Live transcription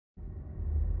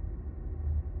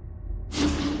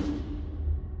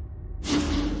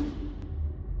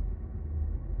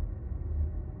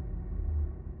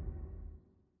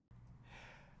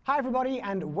Hi everybody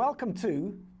and welcome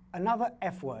to another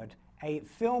F Word, a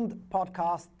filmed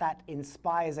podcast that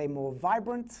inspires a more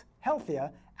vibrant,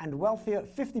 healthier and wealthier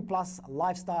 50-plus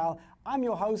lifestyle. I'm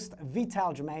your host,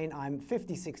 Vital Germain. I'm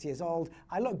 56 years old.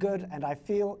 I look good and I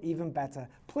feel even better.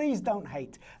 Please don't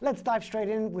hate. Let's dive straight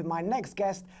in with my next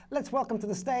guest. Let's welcome to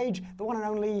the stage the one and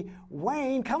only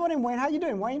Wayne. Come on in, Wayne. How you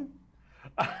doing, Wayne?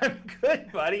 I'm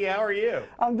good, buddy. How are you?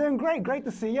 I'm doing great. Great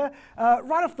to see you.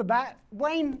 Right off the bat,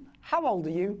 Wayne, how old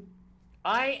are you?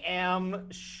 I am,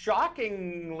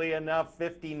 shockingly enough,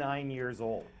 59 years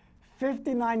old.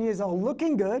 59 years old,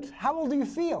 looking good. How old do you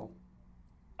feel?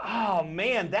 Oh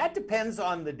man, that depends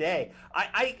on the day.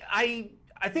 I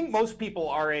think most people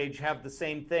our age have the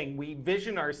same thing. We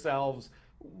vision ourselves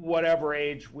whatever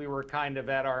age we were kind of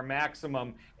at our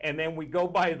maximum, and then we go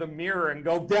by the mirror and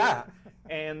go, "Dah."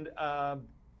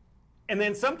 And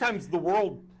then sometimes the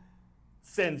world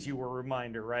sends you a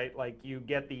reminder, right? Like you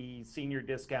get the senior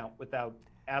discount without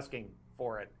asking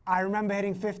for it. I remember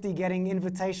hitting 50, getting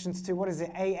invitations to, what is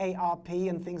it, AARP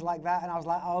and things like that, and I was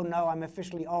like, oh no, I'm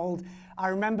officially old. I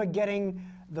remember getting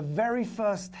the very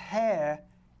first hair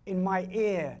in my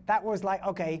ear. That was like,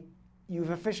 okay, you've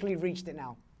officially reached it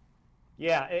now.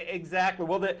 Yeah, exactly.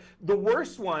 Well, the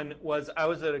worst one was I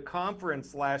was at a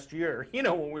conference last year,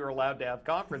 when we were allowed to have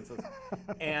conferences,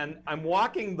 and I'm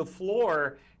walking the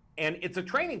floor, and it's a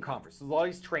training conference. There's all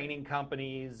these training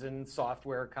companies and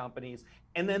software companies,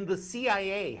 and then the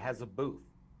CIA has a booth.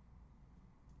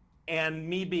 And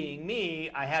me being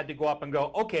me, I had to go up and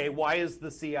go, okay, why is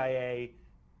the CIA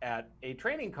at a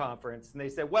training conference? And they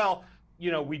said, well,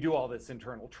 we do all this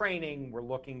internal training. We're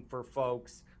looking for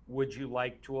folks. Would you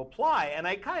like to apply? And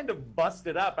I kind of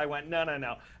busted up. I went,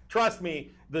 no. Trust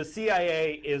me, the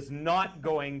CIA is not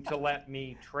going to let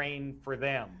me train for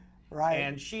them. Right.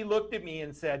 And she looked at me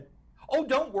and said, oh,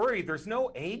 don't worry, there's no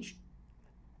age.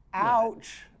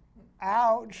 Ouch.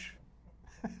 Ouch.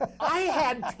 I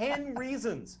had 10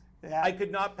 reasons Yeah. I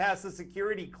could not pass a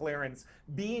security clearance.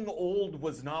 Being old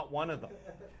was not one of them.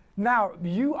 Now,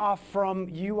 you are from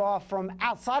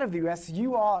outside of the US.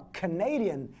 You are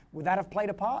Canadian. Would that have played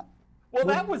a part? Well,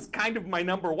 that was kind of my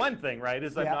number one thing, right,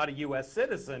 is I'm Yeah. not a US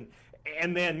citizen.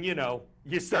 And then,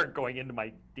 you start going into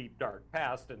my deep, dark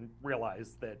past and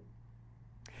realize that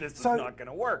this is not going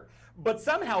to work. But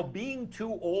somehow being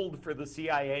too old for the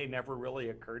CIA never really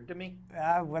occurred to me.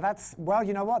 Well,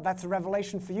 you know what? That's a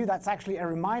revelation for you. That's actually a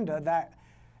reminder that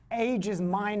age is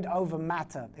mind over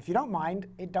matter. If you don't mind,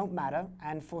 it don't matter.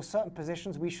 And for certain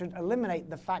positions, we should eliminate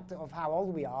the factor of how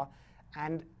old we are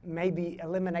and maybe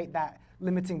eliminate that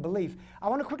limiting belief. I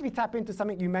want to quickly tap into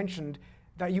something you mentioned,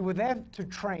 that you were there to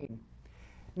train.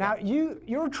 Now,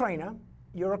 you're a trainer,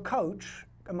 you're a coach.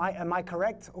 Am I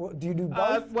correct? Or do you do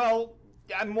both? Well,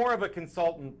 I'm more of a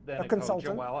consultant than a consultant.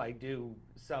 coach. While I do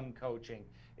some coaching,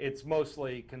 it's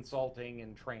mostly consulting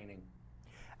and training.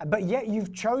 But yet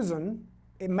you've chosen,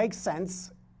 it makes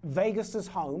sense, Vegas is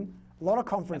home, a lot of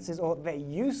conferences, or there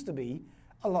used to be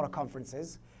a lot of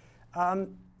conferences.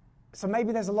 So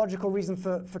maybe there's a logical reason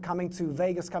for coming to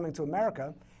Vegas, coming to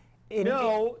America.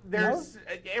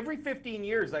 Every 15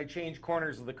 years I change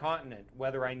corners of the continent,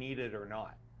 whether I need it or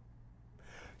not.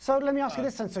 So let me ask you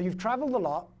this then. So you've traveled a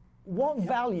lot. What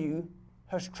value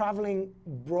has traveling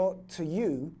brought to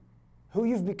you, who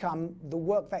you've become, the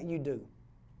work that you do?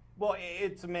 Well,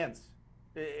 it's immense.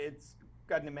 It's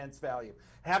got an immense value.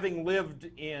 Having lived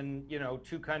in,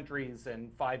 2 countries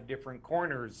and 5 different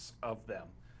corners of them,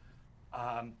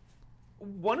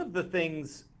 one of the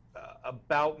things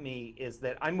about me is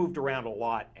that I moved around a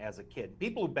lot as a kid.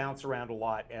 People who bounce around a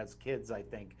lot as kids, I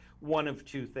think, one of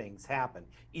 2 things happen.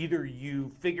 Either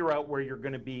you figure out where you're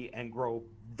going to be and grow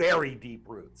very deep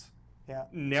roots,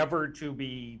 never to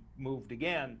be moved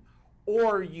again,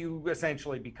 or you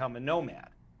essentially become a nomad.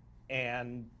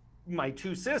 And my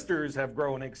 2 sisters have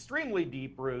grown extremely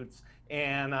deep roots,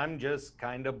 and I'm just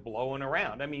kind of blowing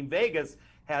around. I mean, Vegas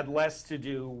had less to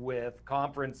do with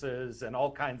conferences and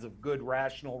all kinds of good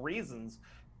rational reasons,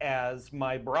 as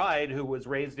my bride, who was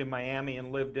raised in Miami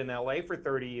and lived in LA for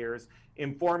 30 years,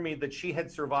 informed me that she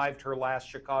had survived her last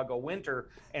Chicago winter,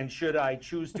 and should I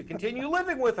choose to continue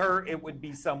living with her, it would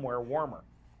be somewhere warmer.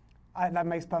 That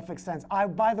makes perfect sense.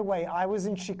 By the way, I was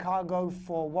in Chicago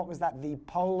for, what was that, the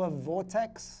polar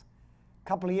vortex a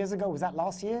couple of years ago. Was that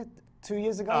last year? 2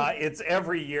 years ago? It's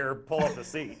every year, pull up a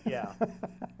seat, yeah.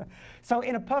 So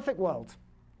in a perfect world,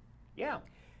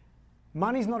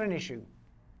 money's not an issue.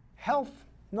 Health,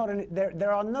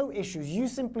 there are no issues. You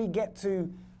simply get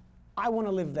to, I want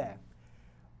to live there.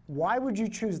 Why would you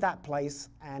choose that place,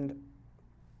 and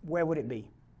where would it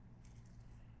be?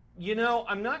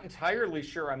 I'm not entirely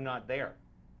sure I'm not there.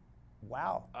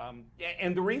 Wow.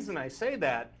 And the reason I say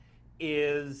that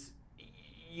is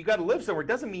you got to live somewhere. It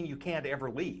doesn't mean you can't ever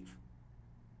leave,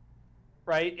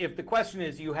 right? If the question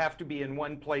is you have to be in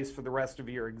one place for the rest of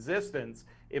your existence,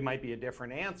 it might be a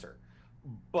different answer.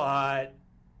 But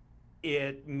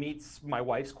it meets my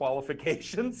wife's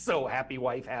qualifications, so happy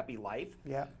wife, happy life.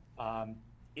 Yeah.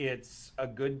 It's a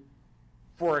good,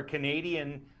 for a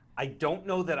Canadian, I don't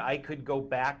know that I could go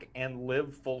back and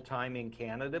live full-time in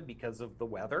Canada because of the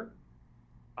weather.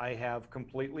 I have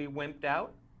completely wimped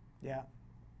out. Yeah.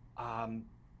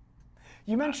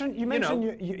 You mentioned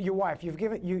your wife.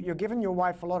 You're giving your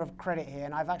wife a lot of credit here,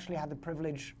 and I've actually had the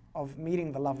privilege of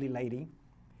meeting the lovely lady.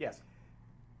 Yes.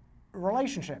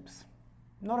 Relationships,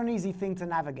 not an easy thing to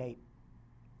navigate.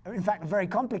 In fact, a very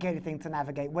complicated thing to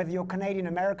navigate, whether you're Canadian,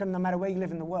 American, no matter where you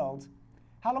live in the world.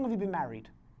 How long have you been married?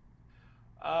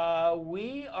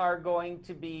 We are going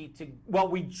to be,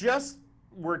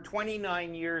 we're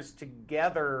 29 years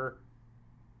together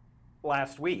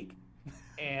last week,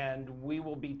 and we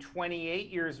will be 28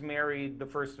 years married the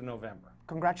 1st of November.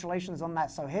 Congratulations on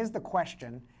that. So here's the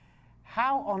question.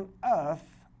 How on earth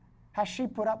has she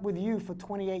put up with you for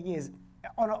 28 years?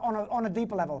 On a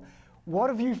deeper level,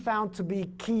 what have you found to be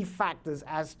key factors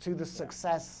as to the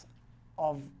success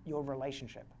of your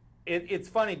relationship? It's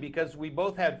funny because we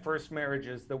both had first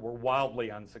marriages that were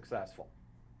wildly unsuccessful.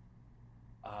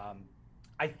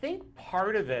 I think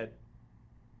part of it,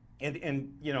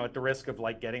 and you know, at the risk of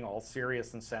like getting all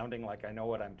serious and sounding like I know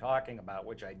what I'm talking about,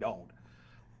 which I don't,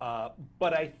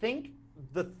 but I think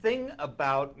the thing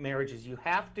about marriage is you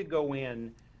have to go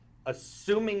in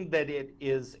assuming that it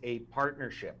is a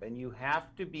partnership, and you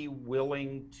have to be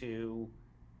willing to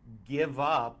give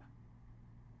up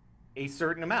a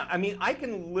certain amount. I mean, I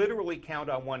can literally count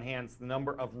on one hand the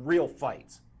number of real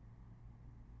fights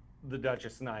the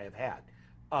Duchess and I have had.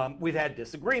 We've had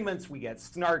disagreements, we get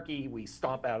snarky, we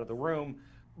stomp out of the room,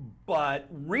 but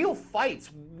real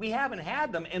fights, we haven't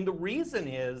had them. And the reason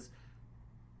is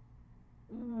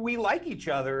we like each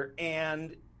other,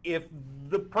 and if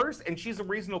the person, and she's a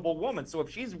reasonable woman, so if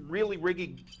she's really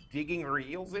digging her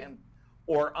heels in,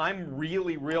 or I'm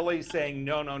really saying,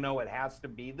 no, it has to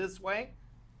be this way,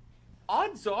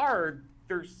 odds are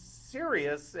they're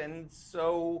serious, and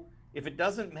so if it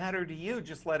doesn't matter to you,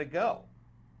 just let it go.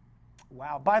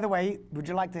 Wow. By the way, would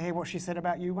you like to hear what she said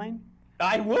about you, Wayne?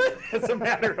 I would, as a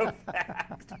matter of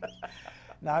fact.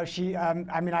 No, she,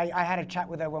 I mean, I had a chat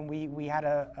with her when we had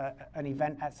an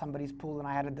event at somebody's pool, and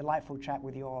I had a delightful chat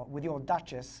with your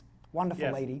Duchess, wonderful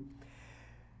Yes. lady.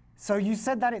 So you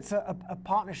said that it's a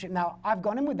partnership. Now, I've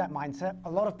gone in with that mindset.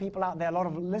 A lot of people out there, a lot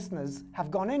of listeners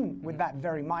have gone in with that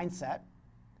very mindset.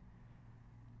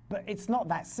 But it's not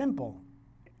that simple.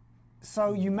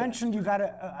 So you mentioned you've had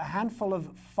a handful of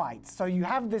fights. So you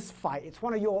have this fight. It's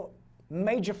one of your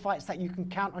major fights that you can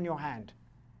count on your hand.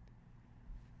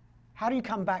 How do you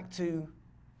come back to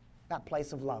that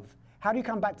place of love? How do you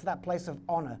come back to that place of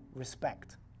honor,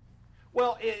 respect?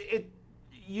 Well,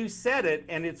 you said it,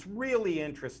 and it's really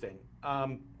interesting.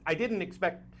 I didn't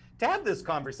expect to have this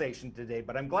conversation today,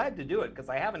 but I'm glad to do it because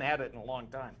I haven't had it in a long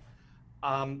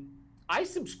time. I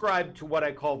subscribe to what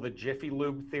I call the Jiffy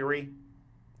Lube theory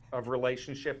of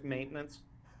relationship maintenance.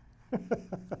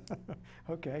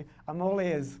 Okay, I'm all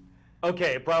ears.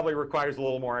 Okay, it probably requires a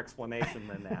little more explanation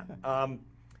than that.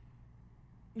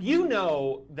 You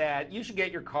know that you should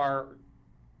get your car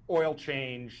oil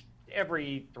changed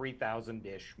every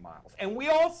 3,000-ish miles. And we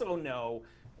also know,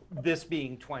 this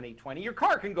being 2020, your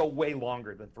car can go way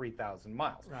longer than 3,000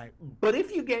 miles. Right. But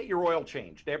if you get your oil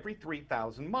changed every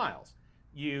 3,000 miles,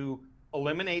 you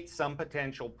eliminate some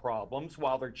potential problems.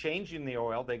 While they're changing the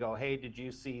oil, they go, hey, did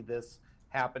you see this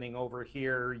happening over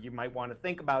here? You might want to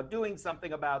think about doing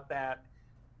something about that.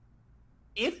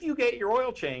 If you get your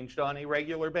oil changed on a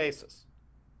regular basis,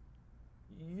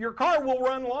 your car will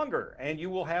run longer and you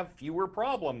will have fewer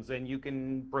problems, and you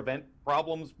can prevent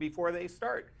problems before they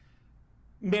start.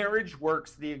 Marriage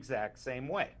works the exact same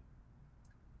way.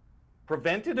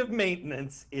 Preventative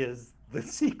maintenance is the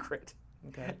secret.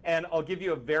 Okay. And I'll give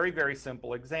you a very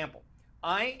simple example.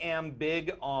 I am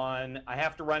big on, I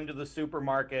have to run to the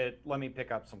supermarket, let me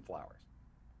pick up some flowers.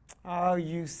 Oh,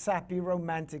 you sappy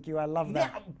romantic, you. I love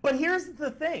that. Yeah, but here's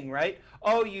the thing, right?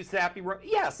 Oh, you sappy.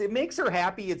 Yes, it makes her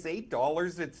happy. It's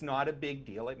 $8. It's not a big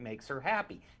deal. It makes her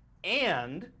happy.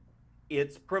 And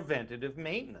it's preventative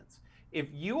maintenance. If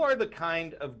you are the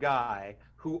kind of guy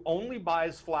who only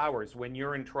buys flowers when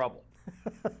you're in trouble,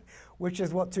 Which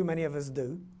is what too many of us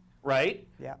do. right?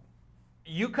 Yeah.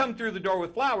 You come through the door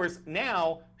with flowers,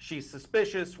 now she's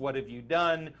suspicious, what have you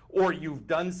done? Or you've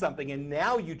done something and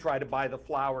now you try to buy the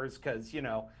flowers because, you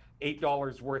know,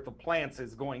 $8 worth of plants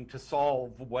is going to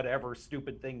solve whatever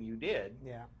stupid thing you did,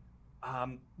 Yeah.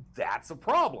 That's a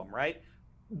problem, right?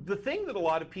 The thing that a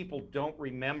lot of people don't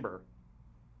remember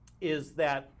is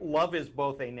that love is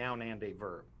both a noun and a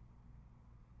verb.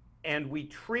 And we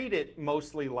treat it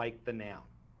mostly like the noun.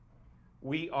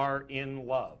 We are in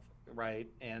love, right?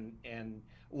 And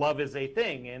love is a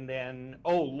thing. And then,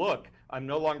 oh, look, I'm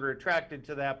no longer attracted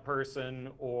to that person,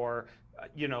 or,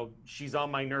 she's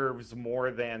on my nerves more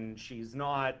than she's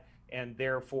not, and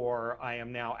therefore I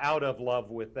am now out of love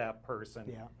with that person.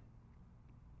 Yeah.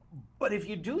 But if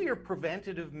you do your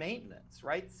preventative maintenance,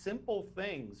 right? Simple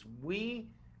things. We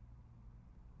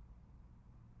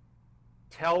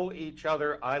tell each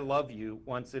other, I love you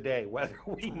once a day, whether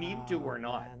we need to or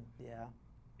not. Man. Yeah.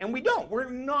 And we don't. We're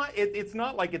not, it's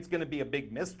not like it's going to be a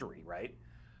big mystery, right?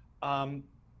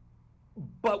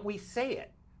 But we say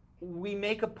it. We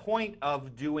make a point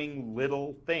of doing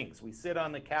little things. We sit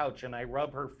on the couch and I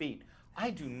rub her feet.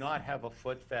 I do not have a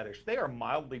foot fetish. They are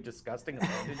mildly disgusting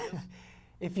appendages.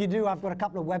 If you do, I've got a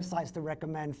couple of websites to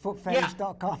recommend,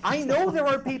 footfetish.com. I know there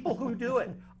are people who do it.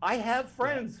 I have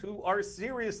friends who are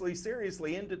seriously,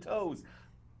 seriously into toes.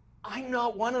 I'm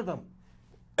not one of them.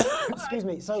 Excuse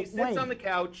me. So, she sits Wayne, on the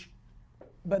couch.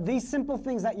 but these simple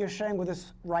things that you're sharing with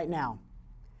us right now,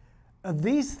 are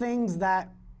these things that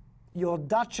your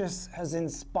Duchess has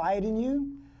inspired in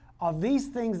you? Are these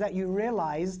things that you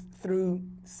realized through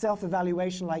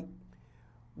self-evaluation, like,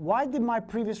 why did my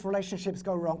previous relationships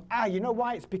go wrong? You know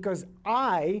why? It's because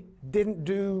I didn't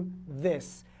do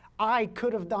this. I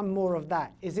could have done more of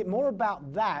that. Is it more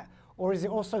about that, or is it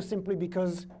also simply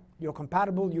because you're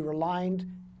compatible, you're aligned,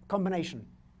 combination?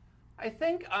 I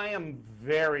think I am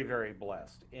very, very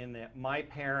blessed in that my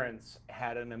parents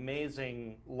had an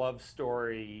amazing love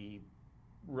story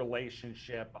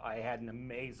relationship. I had an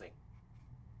amazing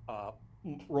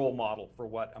role model for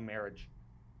what a marriage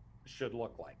should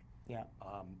look like. Yeah.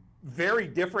 Very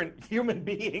different human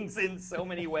beings in so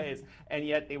many ways, and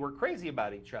yet they were crazy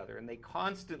about each other, and they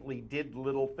constantly did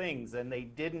little things, and they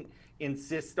didn't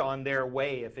insist on their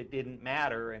way if it didn't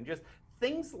matter, and just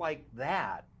things like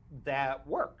that that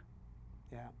work.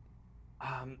 Yeah.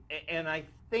 And I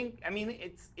think, I mean,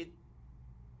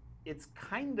 it's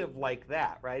kind of like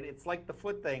that, right? It's like the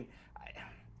foot thing.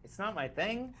 It's not my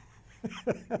thing.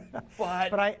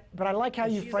 But I like how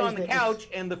you she's phrased it. on the couch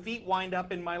and the feet wind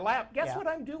up in my lap. Guess Yeah. what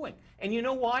I'm doing? And you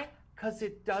know why? Because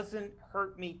it doesn't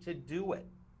hurt me to do it,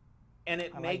 and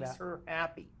it makes that. her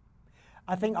happy.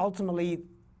 I think ultimately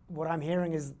what I'm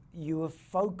hearing is you are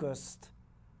focused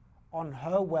on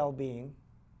her well-being,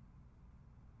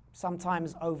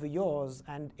 sometimes over yours,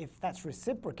 and if that's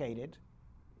reciprocated,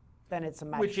 then it's a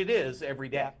match. Which it is every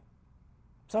day. Yeah.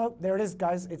 So there it is,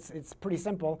 guys. It's pretty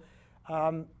simple.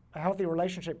 A healthy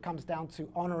relationship comes down to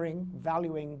honoring,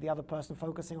 valuing the other person,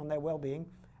 focusing on their well-being,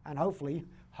 and hopefully,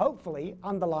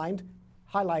 underlined,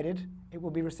 highlighted, it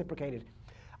will be reciprocated.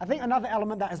 I think another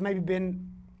element that has maybe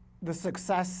been the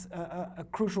success, a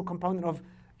crucial component of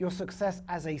your success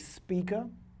as a speaker,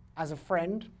 as a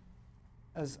friend,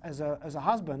 as a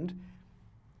husband,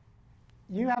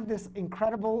 you have this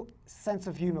incredible sense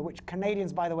of humor, which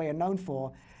Canadians, by the way, are known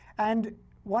for. And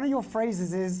one of your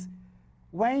phrases is,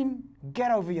 Wayne,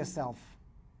 get over yourself.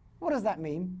 What does that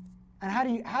mean? And how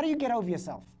do you get over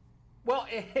yourself? Well,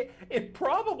 it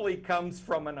probably comes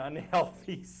from an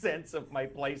unhealthy sense of my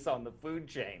place on the food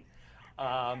chain.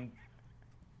 I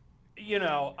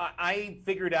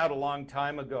figured out a long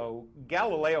time ago,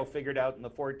 Galileo figured out in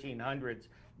the 1400s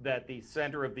that the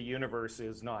center of the universe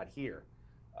is not here.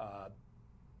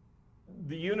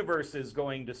 The universe is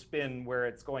going to spin where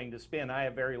it's going to spin. I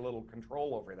have very little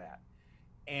control over that.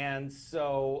 And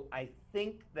so I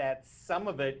think that some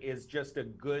of it is just a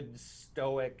good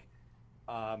stoic,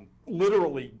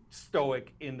 literally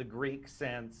stoic in the Greek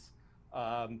sense.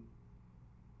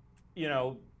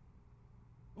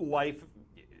 Life,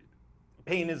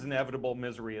 pain is inevitable,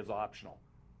 misery is optional.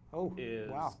 Oh,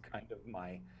 is wow. kind of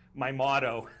my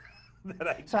motto. That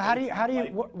I So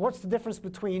what's the difference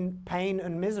between pain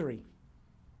and misery?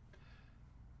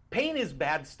 Pain is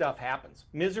bad stuff happens.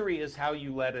 Misery is how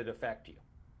you let it affect you.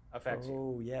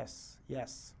 Oh, yes,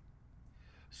 yes.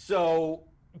 So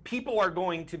people are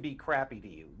going to be crappy to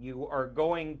you. You are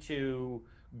going to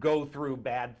go through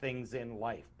bad things in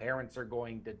life. Parents are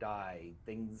going to die.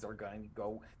 Things are going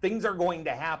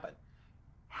to happen.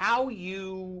 How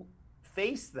you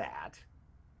face that,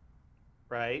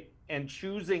 right, and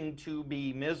choosing to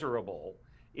be miserable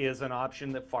is an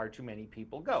option that far too many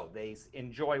people go. They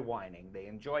enjoy whining. They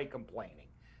enjoy complaining.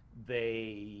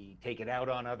 They take it out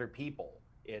on other people.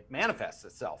 It manifests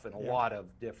itself in a lot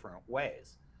of different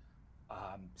ways.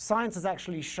 Science has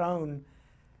actually shown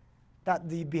that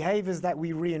the behaviors that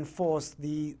we reinforce,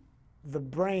 the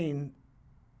brain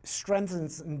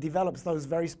strengthens and develops those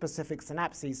very specific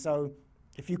synapses. So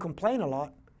if you complain a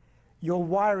lot, you're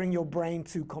wiring your brain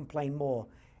to complain more.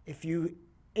 If you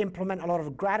implement a lot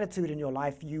of gratitude in your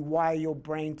life, you wire your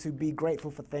brain to be grateful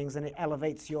for things, and it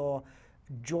elevates your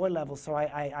joy level. So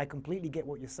I completely get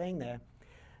what you're saying there.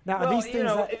 Now, well, are these things you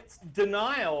know, that it's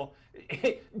denial.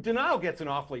 Denial gets an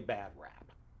awfully bad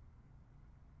rap.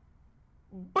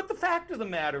 But the fact of the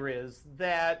matter is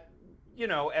that, you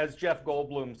know, as Jeff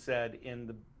Goldblum said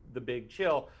in the Big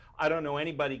Chill, I don't know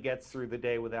anybody gets through the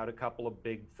day without a couple of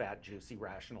big, fat, juicy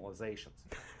rationalizations.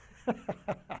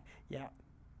 yeah.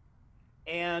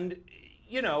 And,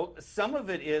 you know, some of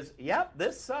it is, yep,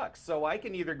 this sucks. So I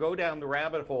can either go down the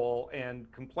rabbit hole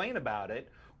and complain about it,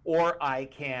 or I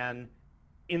can,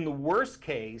 in the worst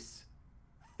case,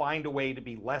 find a way to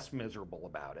be less miserable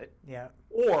about it. Yeah.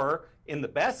 Or, in the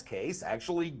best case,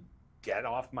 actually get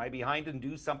off my behind and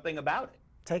do something about it.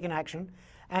 Taken action.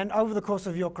 And over the course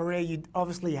of your career, you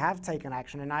obviously have taken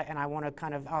action. And I want to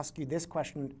kind of ask you this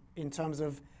question in terms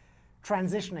of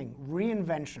transitioning,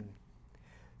 reinvention.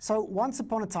 So once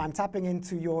upon a time, tapping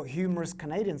into your humorous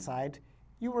Canadian side,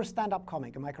 you were a stand-up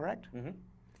comic, am I correct? Mm-hmm.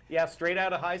 Yeah, straight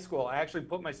out of high school. I actually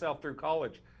put myself through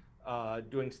college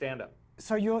doing stand-up.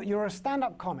 So you're a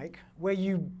stand-up comic where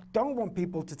you don't want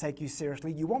people to take you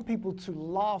seriously. You want people to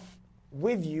laugh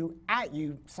with you, at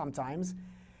you sometimes.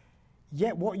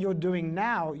 Yet what you're doing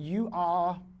now, you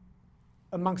are,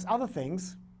 amongst other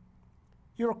things,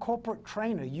 you're a corporate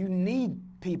trainer. You need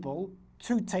people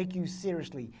to take you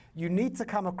seriously. You need to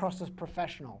come across as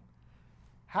professional.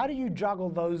 How do you juggle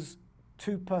those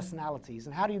two personalities,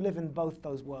 and how do you live in both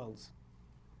those worlds?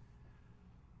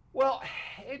 Well,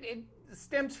 it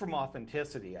stems from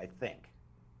authenticity, I think.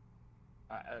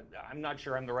 I'm not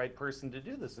sure I'm the right person to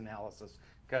do this analysis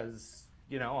because,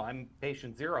 you know, I'm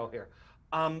patient zero here.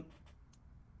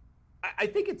 I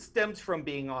think it stems from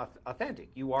being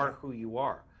authentic. You are who you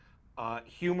are.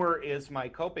 Humor is my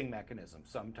coping mechanism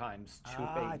sometimes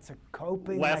to it's a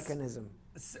coping mechanism.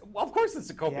 Well, of course it's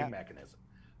a coping mechanism.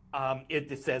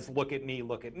 It says, look at me,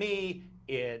 look at me.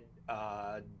 It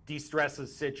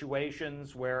de-stresses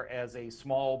situations where as a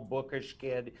small bookish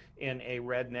kid in a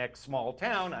redneck small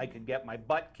town, I could get my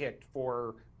butt kicked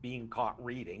for being caught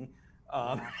reading.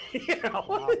 You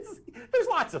know, there's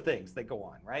lots of things that go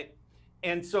on, right?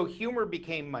 And so humor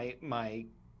became my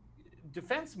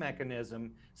defense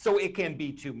mechanism, so it can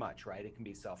be too much, right? It can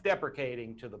be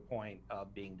self-deprecating to the point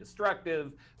of being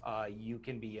destructive. You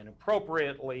can be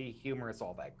inappropriately humorous,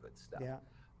 all that good stuff. Yeah.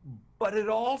 But it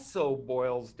also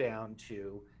boils down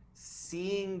to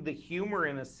seeing the humor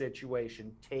in a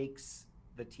situation takes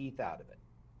the teeth out of it.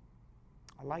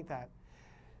 I like that.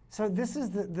 So this is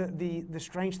the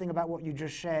strange thing about what you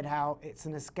just shared, how it's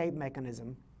an escape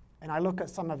mechanism. And I look at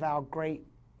some of our great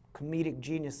comedic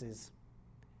geniuses,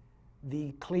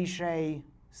 the cliche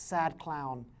sad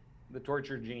clown, The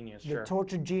tortured genius, the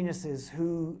tortured geniuses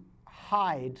who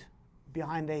hide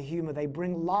behind their humor. They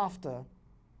bring laughter,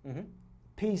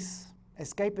 peace,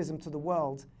 escapism to the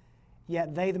world,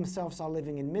 yet they themselves are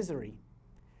living in misery.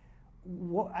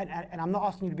 And I'm not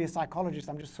asking you to be a psychologist,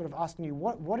 I'm just sort of asking you,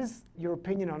 what is your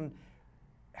opinion on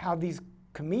how these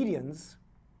comedians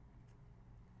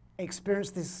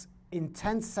experience this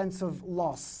intense sense of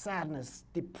loss, sadness,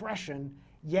 depression,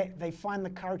 yet they find the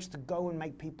courage to go and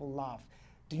make people laugh?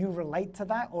 Do you relate to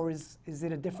that, or is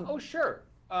it a different? Oh, sure.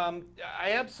 I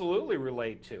absolutely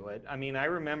relate to it. I mean, I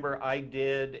remember I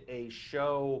did a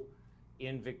show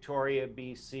in Victoria,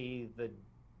 BC, the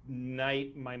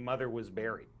night my mother was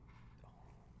buried.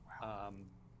 Wow.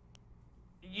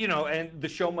 You know, and the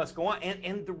show must go on.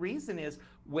 And the reason is,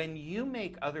 when you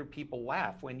make other people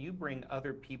laugh, when you bring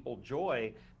other people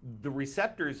joy, the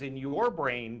receptors in your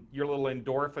brain, your little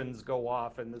endorphins go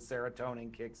off and the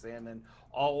serotonin kicks in and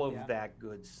all of that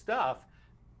good stuff,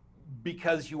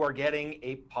 because you are getting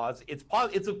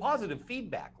it's a positive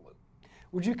feedback loop.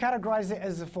 Would you categorize it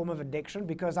as a form of addiction?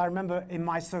 Because I remember in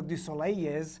my Cirque du Soleil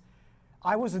years,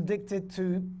 I was addicted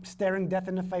to staring death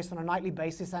in the face on a nightly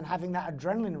basis and having that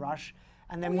adrenaline rush.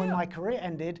 And then when my career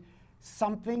ended,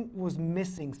 something was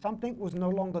missing. Something was no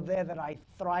longer there that I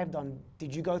thrived on.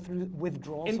 Did you go through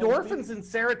withdrawals? Endorphins and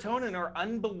serotonin are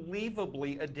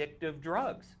unbelievably addictive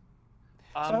drugs.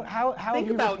 So how have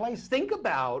you replaced? Think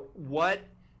about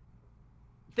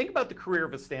the career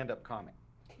of a stand-up comic.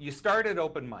 You start at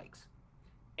open mics,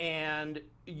 and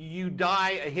you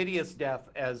die a hideous death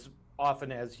as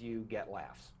often as you get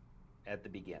laughs at the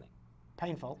beginning.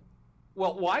 Painful.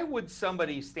 Well, why would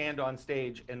somebody stand on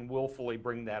stage and willfully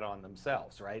bring that on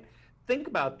themselves, right? think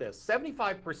about this.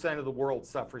 75% of the world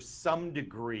suffers some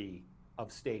degree of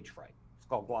stage fright. It's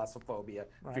called glossophobia,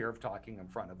 fear of talking in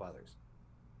front of others.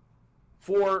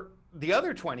 For the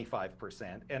other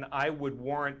 25%, and I would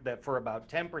warrant that for about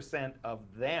 10% of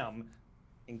them,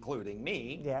 including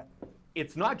me,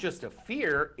 it's not just a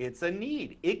fear, it's a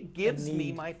need. It gives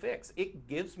me my fix. It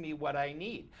gives me what I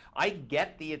need. I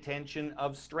get the attention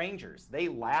of strangers. They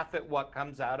laugh at what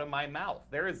comes out of my mouth.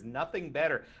 There is nothing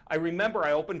better. I remember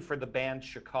I opened for the band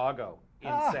Chicago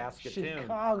in Saskatoon.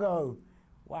 Chicago.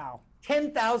 Wow.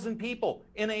 10,000 people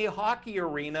in a hockey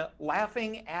arena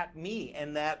laughing at me,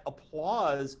 and that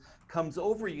applause comes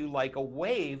over you like a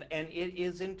wave, and it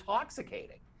is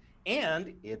intoxicating,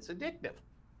 and it's addictive.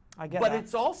 I get but that.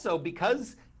 It's also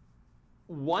because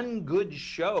one good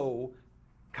show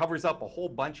covers up a whole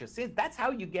bunch of sins. That's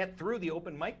how you get through the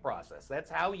open mic process. That's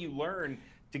how you learn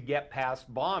to get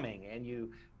past bombing, and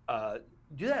you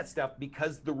do that stuff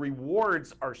because the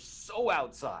rewards are so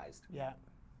outsized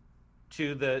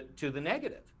to the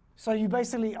negative. So you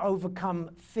basically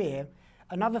overcome fear.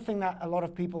 Another thing that a lot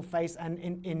of people face, and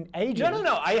in aging...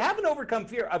 No, I haven't overcome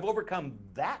fear. I've overcome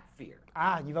that fear.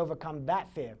 You've overcome that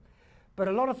fear. But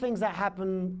a lot of things that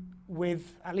happen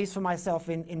with, at least for myself,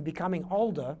 in becoming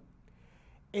older,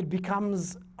 it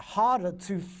becomes harder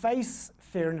to face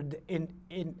fear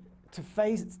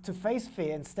to face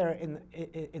fear and stare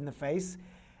it in the face.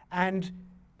 And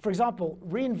for example,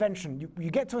 reinvention. You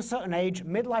get to a certain age,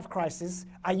 midlife crisis.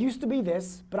 I used to be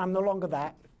this, but I'm no longer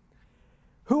that.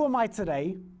 Who am I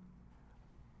today?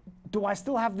 Do I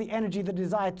still have the energy, the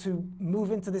desire to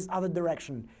move into this other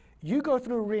direction? You go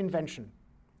through a reinvention.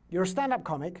 You're a stand-up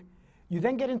comic. You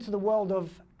then get into the world of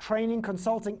training,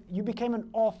 consulting. You became an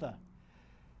author.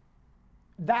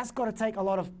 That's got to take a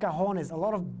lot of cojones, a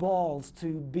lot of balls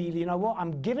to be, you know what,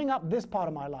 I'm giving up this part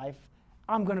of my life.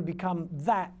 I'm going to become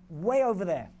that way over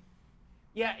there.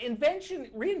 Yeah,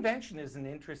 reinvention is an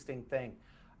interesting thing.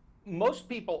 Most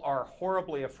people are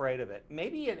horribly afraid of it.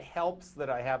 Maybe it helps that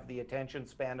I have the attention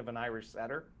span of an Irish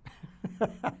setter.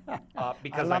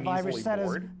 Because I love I'm Irish easily setters.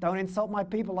 bored. Don't insult my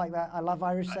people like that. I love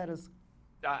Irish setters.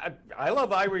 I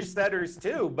love Irish setters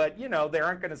too, but you know, they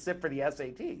aren't going to sit for the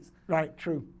SATs. Right,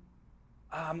 true.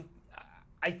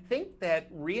 I think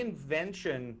that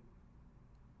reinvention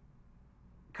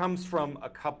comes from a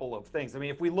couple of things. I mean,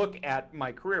 if we look at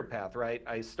my career path, right?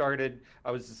 I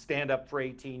was a stand-up for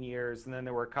 18 years, and then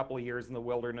there were a couple of years in the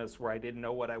wilderness where I didn't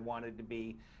know what I wanted to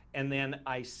be. And then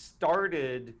I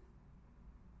started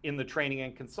in the training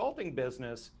and consulting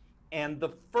business, and the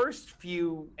first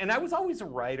few, and I was always a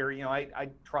writer, you know, I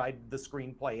tried the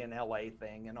screenplay in LA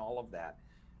thing and all of that.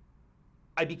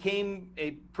 I became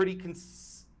a pretty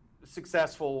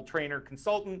successful trainer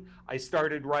consultant. I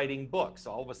started writing books.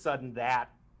 All of a sudden that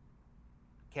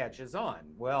catches on.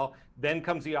 Well, then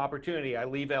comes the opportunity. I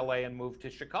leave LA and move to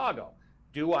Chicago.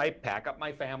 Do I pack up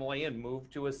my family and move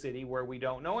to a city where we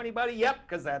don't know anybody? Yep,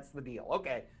 because that's the deal.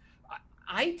 Okay.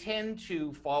 I tend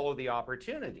to follow the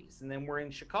opportunities. And then we're in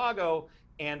Chicago,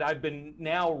 and I've been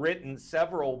now written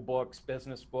several books,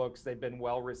 business books. They've been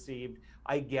well received.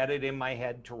 I get it in my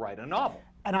head to write a novel.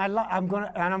 And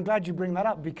I'm glad you bring that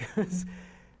up, because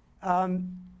I've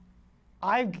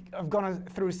gone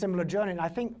through a similar journey, and I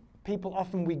think people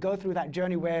often, we go through that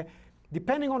journey where,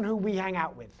 depending on who we hang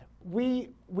out with, we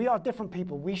are different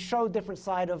people. We show different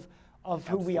side of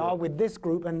who we are with this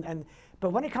group,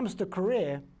 but when it comes to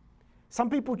career, some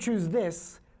people choose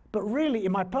this, but really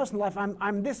in my personal life,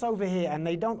 I'm this over here, and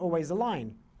they don't always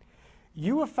align.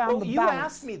 You have found the balance. You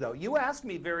asked me though. You asked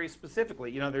me very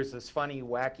specifically. You know, there's this funny,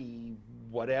 wacky,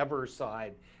 whatever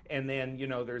side, and then you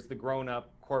know, there's the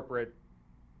grown-up corporate,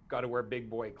 got to wear big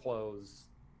boy clothes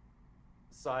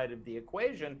side of the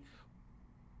equation.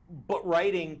 But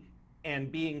writing and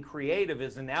being creative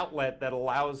is an outlet that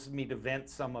allows me to vent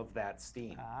some of that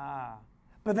steam.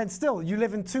 But then still, you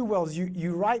live in two worlds.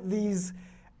 You write these.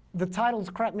 The titles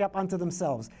crack me up unto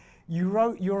themselves.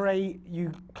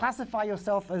 You classify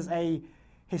yourself as a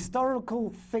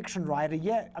historical fiction writer,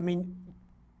 yet, I mean,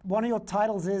 one of your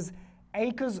titles is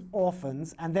Acres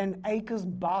Orphans and then Acres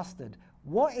Bastard.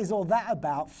 What is all that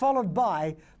about? Followed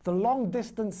by the long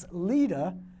distance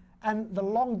leader and the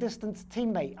long distance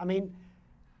teammate. I mean,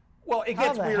 well, it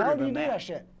gets weirder than that. How do you do that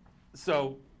shit?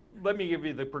 So let me give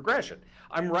you the progression.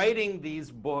 I'm writing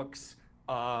these books,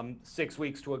 6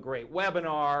 weeks to a great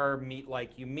webinar, Meet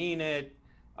Like You Mean It.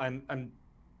 I'm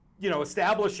you know,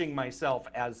 establishing myself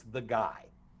as the guy,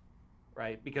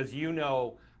 right? Because you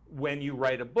know, when you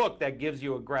write a book, that gives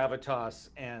you a gravitas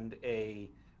and a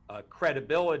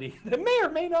credibility that may or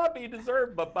may not be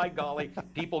deserved, but by golly,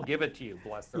 people give it to you,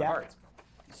 bless their hearts.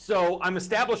 So I'm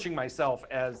establishing myself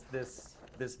as this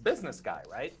this business guy,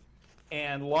 right?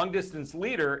 And Long Distance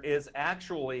Leader is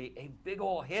actually a big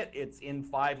old hit. It's in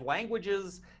 5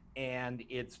 languages, and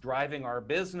it's driving our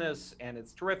business, and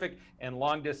it's terrific. And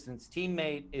Long Distance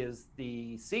Teammate is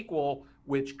the sequel,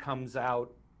 which comes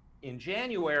out in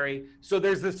January. So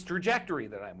there's this trajectory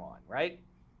that I'm on, right?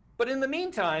 But in the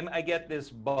meantime, I get this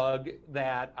bug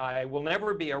that I will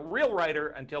never be a real writer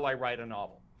until I write a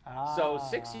novel. So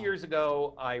 6 years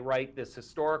ago, I write this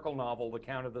historical novel, The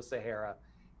Count of the Sahara,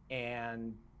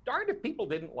 and darned if people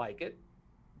didn't like it.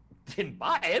 Didn't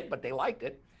buy it, but they liked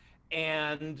it.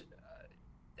 And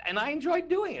I enjoyed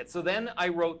doing it. So then I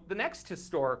wrote the next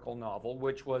historical novel,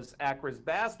 which was Acra's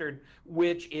Bastard,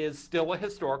 which is still a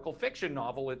historical fiction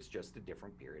novel. It's just a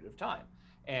different period of time.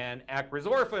 And Acra's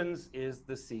Orphans is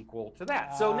the sequel to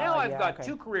that. So now I've got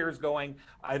 2 careers going.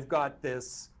 I've got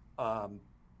this,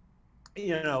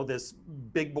 this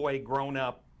big boy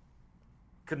grown-up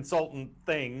consultant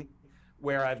thing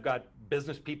where I've got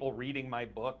business people reading my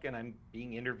book, and I'm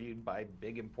being interviewed by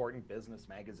big important business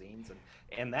magazines,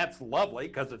 and that's lovely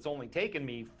because it's only taken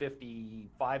me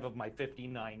 55 of my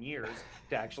 59 years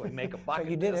to actually make a buck But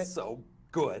you at did this, it. so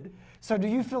good. So do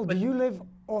you feel, do you live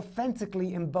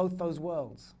authentically in both those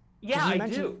worlds? Yeah, I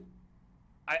do.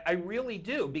 I really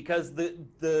do, because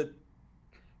the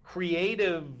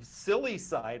creative, silly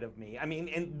side of me, I mean,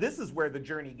 and this is where the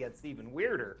journey gets even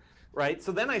weirder, right?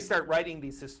 So then I start writing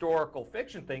these historical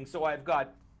fiction things. So I've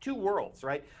got 2 worlds,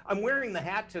 right? I'm wearing the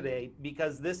hat today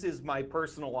because this is my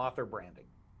personal author branding.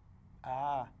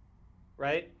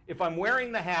 Right? If I'm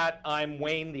wearing the hat, I'm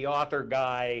Wayne, the author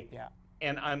guy,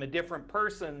 and I'm a different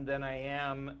person than I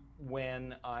am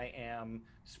when I am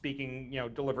speaking,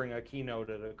 delivering a keynote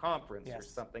at a conference or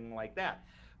something like that.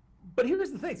 But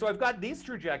here's the thing. So I've got these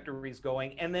trajectories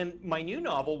going, and then my new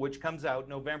novel, which comes out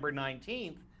November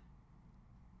 19th,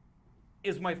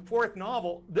 is my 4th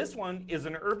novel. This one is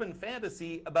an urban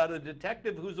fantasy about a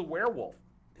detective who's a werewolf.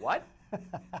 What?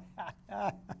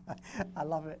 I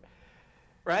love it.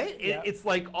 Right? It's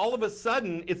like all of a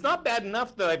sudden, it's not bad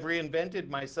enough that I've reinvented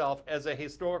myself as a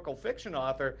historical fiction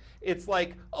author. It's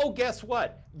like, oh, guess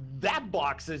what? That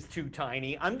box is too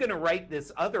tiny. I'm going to write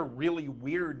this other really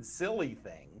weird, silly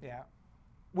thing.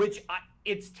 Which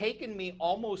it's taken me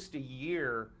almost a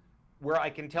year where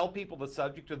I can tell people the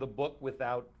subject of the book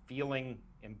without feeling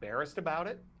embarrassed about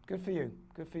it. Good for you.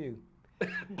 Good for you.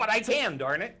 But I can,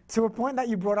 darn it. To a point that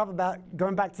you brought up about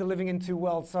going back to living in 2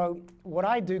 worlds. So what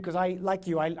I do, because like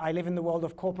you, I live in the world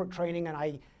of corporate training, and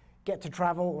I get to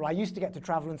travel, or I used to get to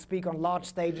travel and speak on large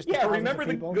stages to thousands remember of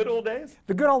people. the good old days?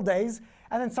 The good old days.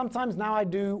 And then sometimes now I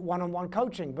do one-on-one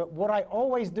coaching. But what I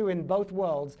always do in both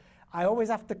worlds, I always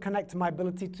have to connect to my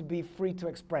ability to be free to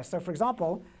express. So for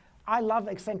example, I love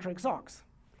eccentric socks.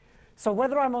 So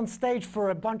whether I'm on stage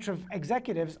for a bunch of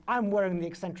executives, I'm wearing the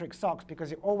eccentric socks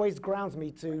because it always grounds me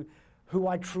to who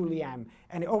I truly am.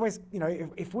 And it always,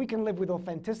 if we can live with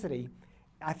authenticity,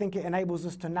 I think it enables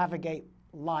us to navigate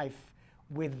life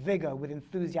with vigor, with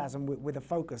enthusiasm, with a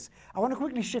focus. I want to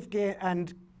quickly shift gear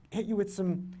and hit you with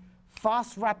some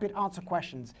fast, rapid answer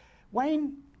questions.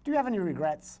 Wayne, do you have any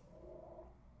regrets?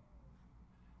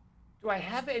 Do I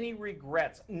have any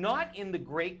regrets? Not in the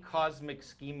great cosmic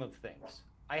scheme of things.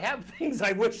 I have things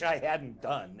I wish I hadn't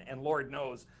done, and Lord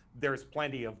knows there's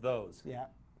plenty of those.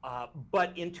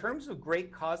 But in terms of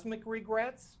great cosmic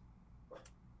regrets,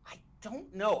 I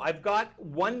don't know. I've got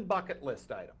one bucket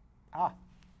list item,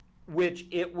 which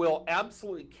it will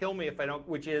absolutely kill me if I don't,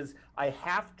 which is I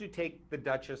have to take the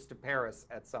Duchess to Paris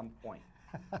at some point.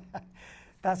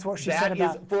 That's what she said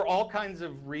about... That is, for all kinds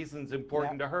of reasons,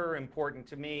 important to her, important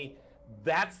to me.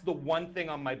 That's the one thing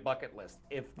on my bucket list.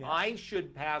 If I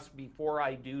should pass before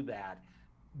I do that,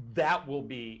 that will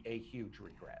be a huge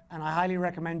regret. And I highly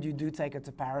recommend you do take her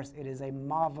to Paris. It is a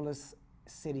marvelous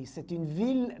city. C'est une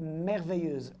ville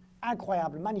merveilleuse,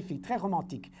 incroyable, magnifique, très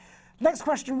romantique. Next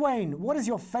question, Wayne. What is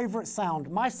your favorite sound?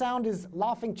 My sound is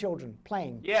laughing children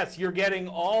playing. Yes, you're getting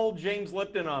all James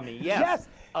Lipton on me. Yes.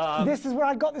 This is where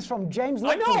I got this from, James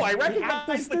Lipton. I know, I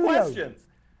recognize the questions.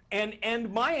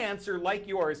 And my answer, like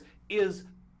yours, is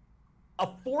a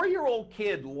 4-year-old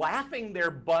kid laughing their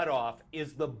butt off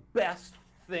is the best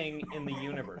thing in the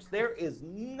universe. There is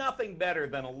nothing better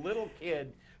than a little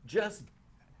kid just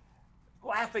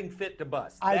laughing fit to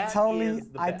bust. I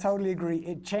totally agree.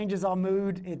 It changes our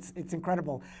mood. It's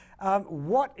incredible.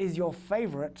 What is your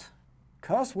favorite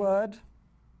curse word?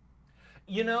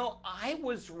 I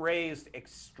was raised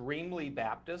extremely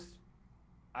Baptist.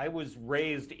 I was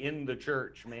raised in the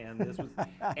church, man. This was,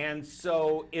 and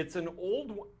so it's an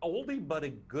oldie but a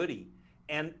goodie,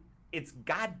 and it's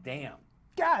goddamn.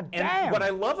 Goddamn. And what I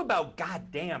love about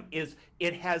goddamn is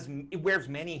it wears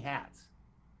many hats.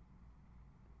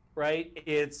 right?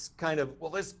 It's kind of,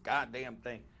 well, this goddamn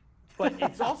thing. But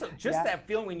it's also just Yeah. that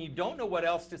feeling when you don't know what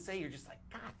else to say, you're just like,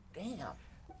 God damn.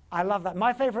 I love that.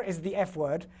 My favorite is the F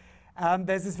word.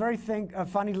 There's this very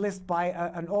funny list by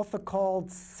an author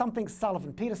called something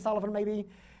Sullivan, Peter Sullivan maybe,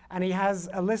 and he has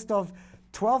a list of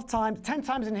 10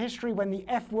 times in history when the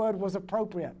F word was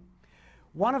appropriate.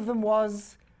 One of them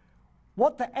was,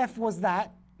 what the F was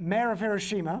that? Mayor of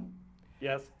Hiroshima.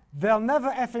 Yes. They'll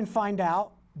never effing find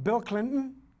out. Bill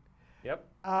Clinton. Yep.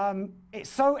 It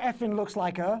so effing looks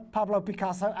like her, Pablo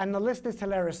Picasso, and the list is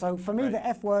hilarious. So for me, the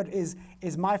F word is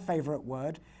my favorite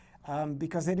word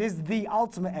because it is the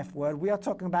ultimate F word. We are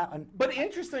talking about an. But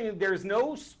interesting, there is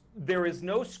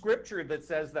no scripture that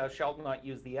says thou shalt not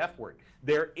use the F word.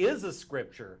 There is a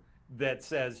scripture that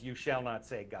says you shall not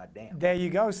say goddamn. There you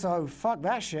go. So fuck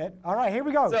that shit. All right, here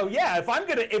we go. So yeah, if I'm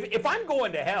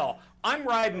going to hell, I'm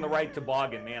riding the right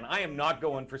toboggan, man. I am not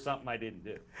going for something I didn't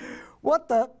do. What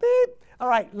the beep? All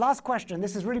right, last question.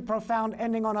 This is really profound,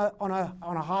 ending on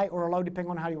a high or a low,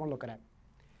 depending on how you want to look at it.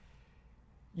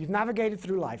 You've navigated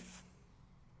through life.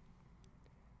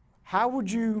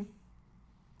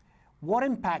 What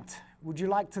impact would you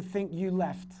like to think you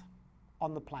left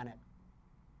on the planet?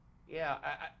 Yeah,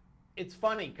 it's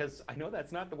funny because I know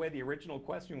that's not the way the original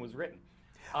question was written.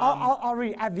 I'll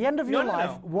read. At the end of your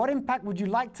life, no. what impact would you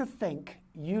like to think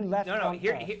you left on Earth?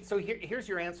 Here's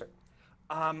your answer.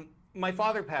 My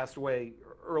father passed away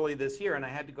early this year, and I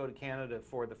had to go to Canada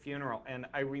for the funeral. And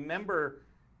I remember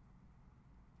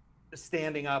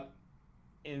standing up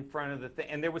in front of the thing,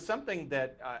 and there was something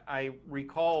that I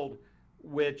recalled,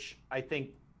 which I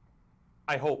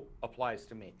hope applies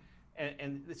to me.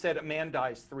 And it said a man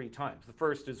dies 3 times. The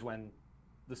first is when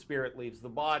the spirit leaves the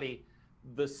body.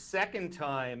 The second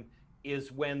time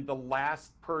is when the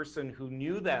last person who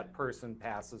knew that person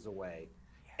passes away.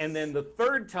 Yes. And then the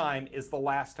third time is the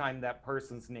last time that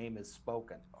person's name is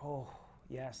spoken. Oh,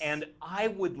 yes. And I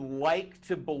would like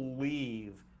to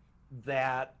believe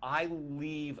that I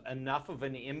leave enough of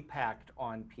an impact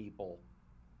on people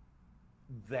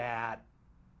that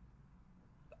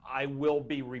I will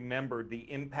be remembered.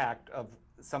 The impact of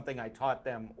something I taught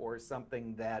them, or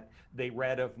something that they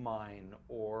read of mine,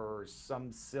 or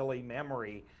some silly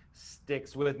memory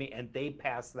sticks with me, and they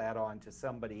pass that on to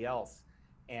somebody else.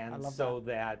 And so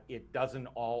that it doesn't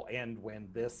all end when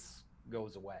this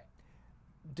goes away.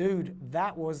 Dude,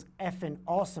 that was effing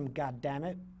awesome,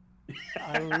 goddammit.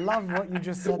 I love what you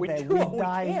just said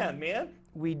there.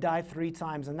 We die 3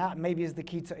 times, and that maybe is the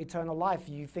key to eternal life.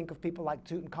 You think of people like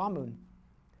Tutankhamun.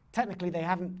 Technically, they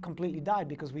haven't completely died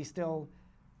because we still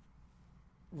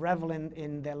revel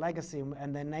in their legacy,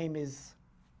 and their name is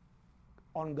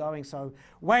ongoing. So,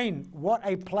 Wayne, what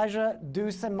a pleasure.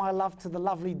 Do send my love to the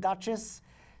lovely Duchess.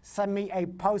 Send me a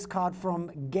postcard from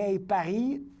Gay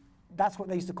Paris. That's what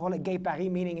they used to call it, Gay Paris,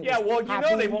 meaning it was well,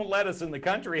 happy. they won't let us in the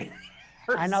country.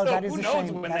 I know, so that is a shame. Who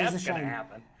knows when that's going to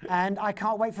happen. And I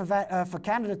can't wait for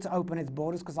Canada to open its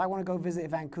borders because I want to go visit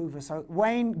Vancouver. So,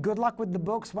 Wayne, good luck with the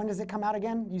books. When does it come out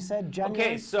again? You said January?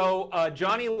 Okay, so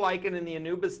Johnny Lycan and the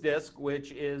Anubis Disc,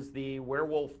 which is the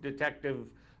werewolf detective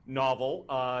novel,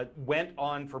 went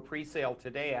on for pre-sale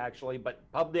today, actually, but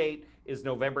pub date is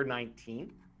November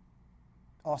 19th.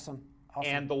 Awesome.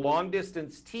 And the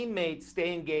long-distance teammates,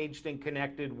 stay engaged and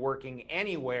connected, working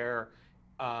anywhere.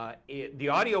 The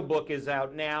audiobook is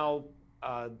out now.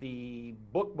 The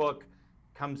book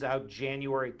comes out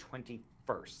January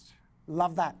 21st.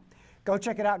 Love that. Go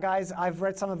check it out, guys. I've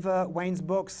read some of Wayne's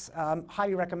books.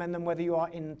 Highly recommend them, whether you are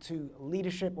into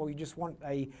leadership or you just want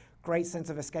a great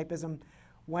sense of escapism.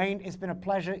 Wayne, it's been a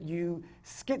pleasure. You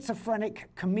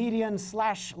schizophrenic comedian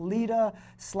 / leader /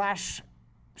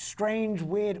 strange,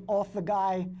 weird author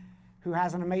guy who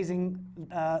has an amazing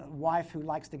wife who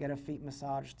likes to get her feet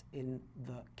massaged in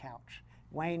the couch.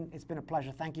 Wayne, it's been a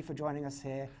pleasure. Thank you for joining us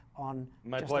here on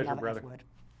My Just pleasure, Another brother. F Word.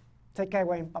 Take care,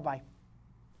 Wayne. Bye-bye.